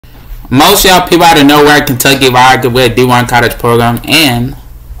Most y'all people out of nowhere, Kentucky, are with D1 college program and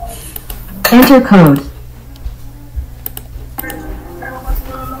enter code.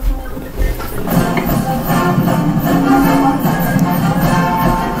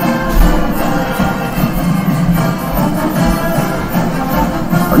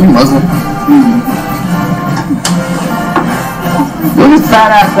 Are you Muslim? Look at this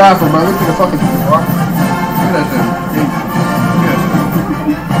fat ass rapper, bro. Look at the fucking rock. Look at that shit.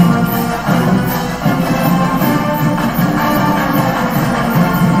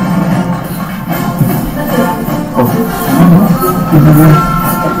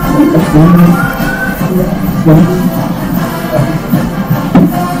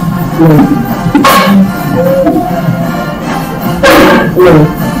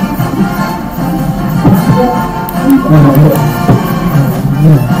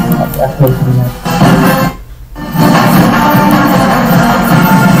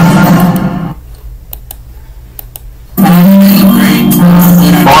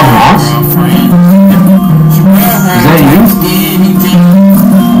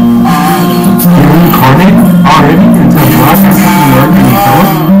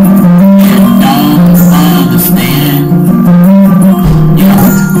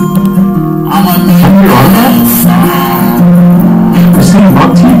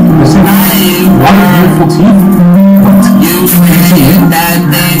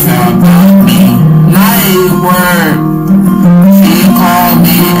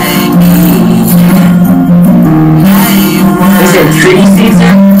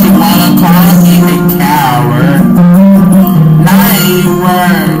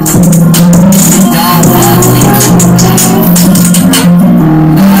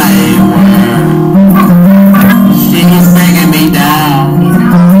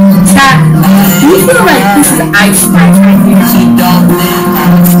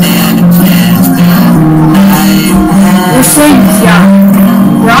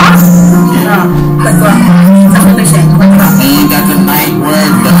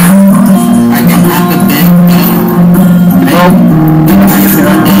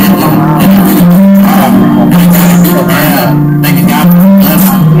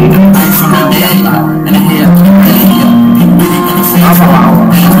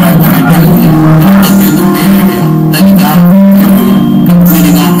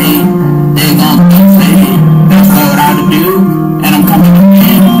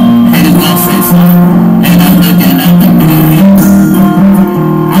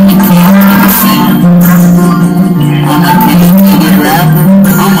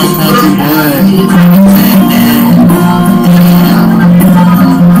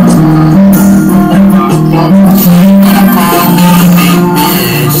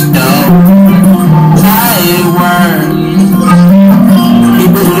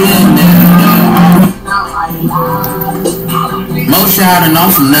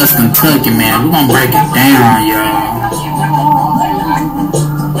 From West Kentucky, man. We're gonna break it down, y'all.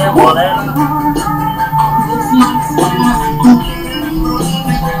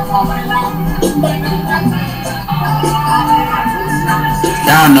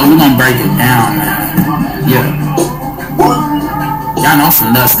 Y'all know we're gonna break it down, man. Yeah. Y'all know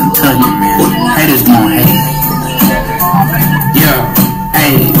from West Kentucky, man. Haters gonna hate. Yeah.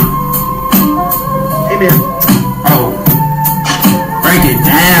 Hey. Hey, man. Oh. Break it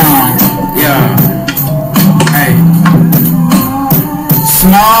down, yeah. Hey,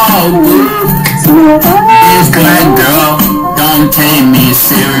 small group. This black girl don't take me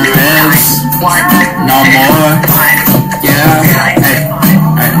serious no more. Yeah, hey, hey.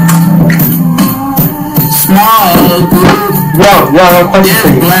 Small group. Yo, this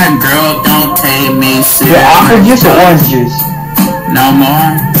black girl don't take me serious. Yeah, apple juice or orange juice? No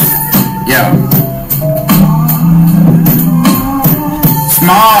more. Yeah.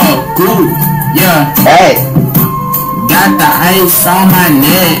 Small group, yeah. Hey. Got the ice on my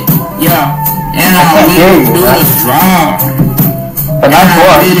neck, yeah. And I'm ready to do the straw. And I'm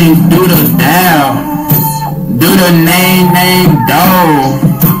ready to do the down. Do the name dough.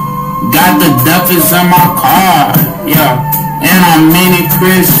 Got the duffers in my car, yeah. And I'm mini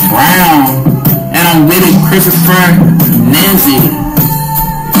Chris Brown. And I'm with it Christopher Nancy.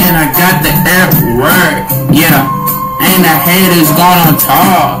 And I got the F word, yeah. And the haters gonna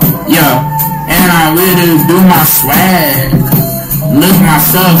talk, yeah. And I really do my swag. Look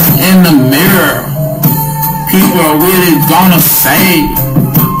myself in the mirror. People are really gonna say.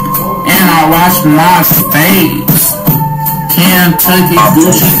 And I watch my face. Kentucky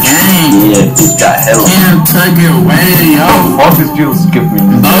Gucci Gang. Yeah, this got hell. Kentucky Radio. All these people skip me.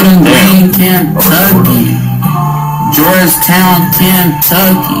 Bowling Green, Kentucky. Georgetown,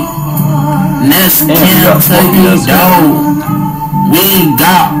 Kentucky. Next Kentucky, though. We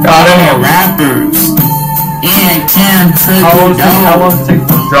got all rappers in Kentucky, though. We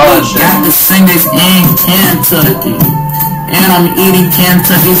got the singers in Kentucky. And I'm eating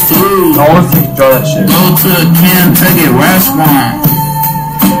Kentucky food. I want to draw that shit. Go to a Kentucky restaurant.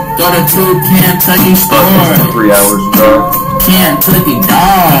 Go to 2 Kentucky stores. 3 hours, bro. Kentucky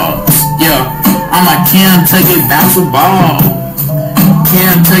dogs. Yeah, I'm a Kentucky basketball.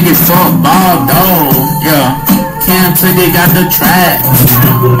 Kentucky football, though. Yeah, Kentucky got the track.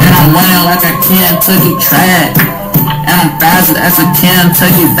 And I'm winning like a Kentucky track. And I'm faster as a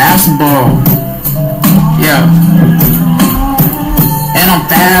Kentucky basketball. Yeah. And I'm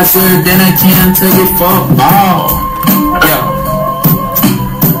faster than a Kentucky football. Yeah.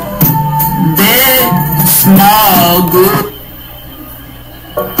 Big, small, good.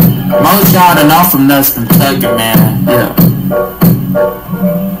 Most y'all done know from us Kentucky, man. Yeah.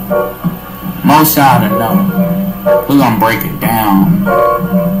 Most y'all done know. We're gonna break it down.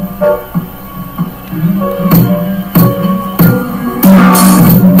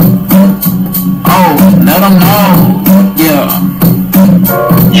 Oh, let them know. Yeah.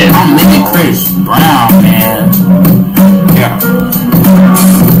 Yeah. I'm Mickey Chris Brown, man. Yeah.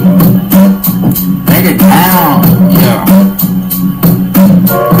 Break it down. Yeah.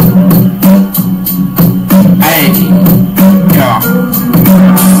 Hey. Yeah.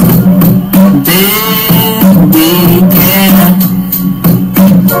 Big weekend.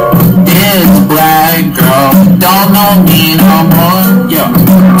 This black girl don't know me no more. Yeah.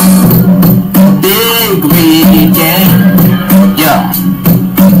 Big weekend. Yeah.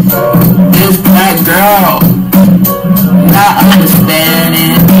 This black girl not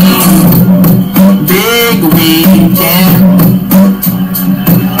understanding me. Big weekend.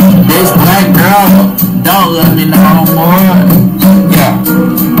 This black girl don't love me no more. Yeah.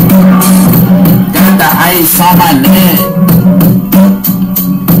 Got the ice on my neck.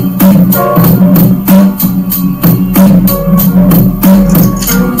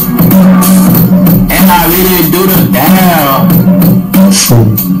 And I really do the damn.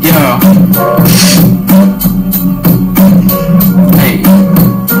 Yeah. Hey.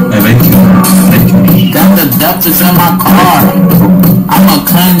 Got the doctors in my car. I'm a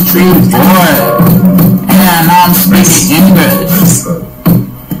country boy. And I'm speaking English.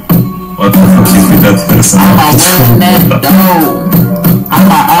 What the fuck is with that person? I'm a redneck dough. I'm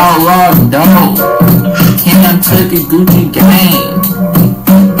a outlaw dough. Kentucky Gucci gang.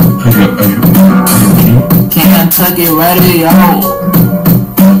 Are you okay? Kentucky radio.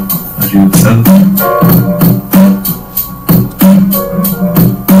 Are you upset?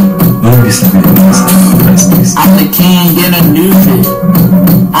 Don't be sad. I'm the king in the music.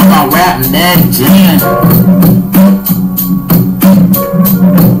 I'm a rap legend.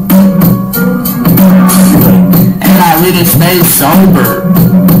 And I really stay sober.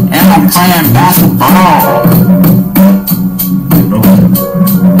 And I'm playing basketball.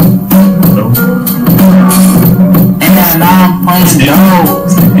 And I'm playing dope.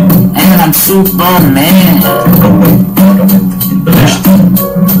 And I'm Superman.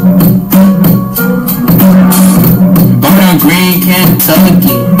 Bowling Green,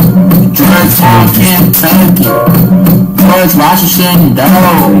 Kentucky. Georgetown, Kentucky. George Washington,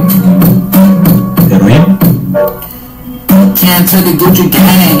 though. Kentucky Gucci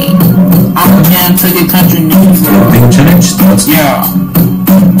gang. I'm Kentucky country music. Yeah.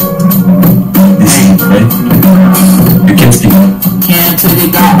 This is right. You can speak. Kentucky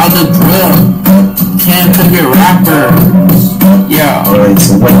got all the drill. Kentucky rappers. Yeah. Alright,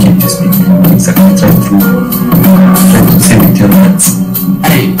 so why can't you speak? Exactly, try to say with your hands.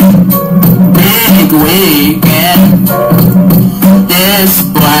 Hey. Big weekend. This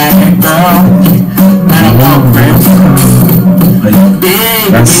black girl. And I'm all big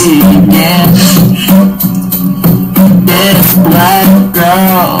weekend. This black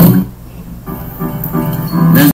girl.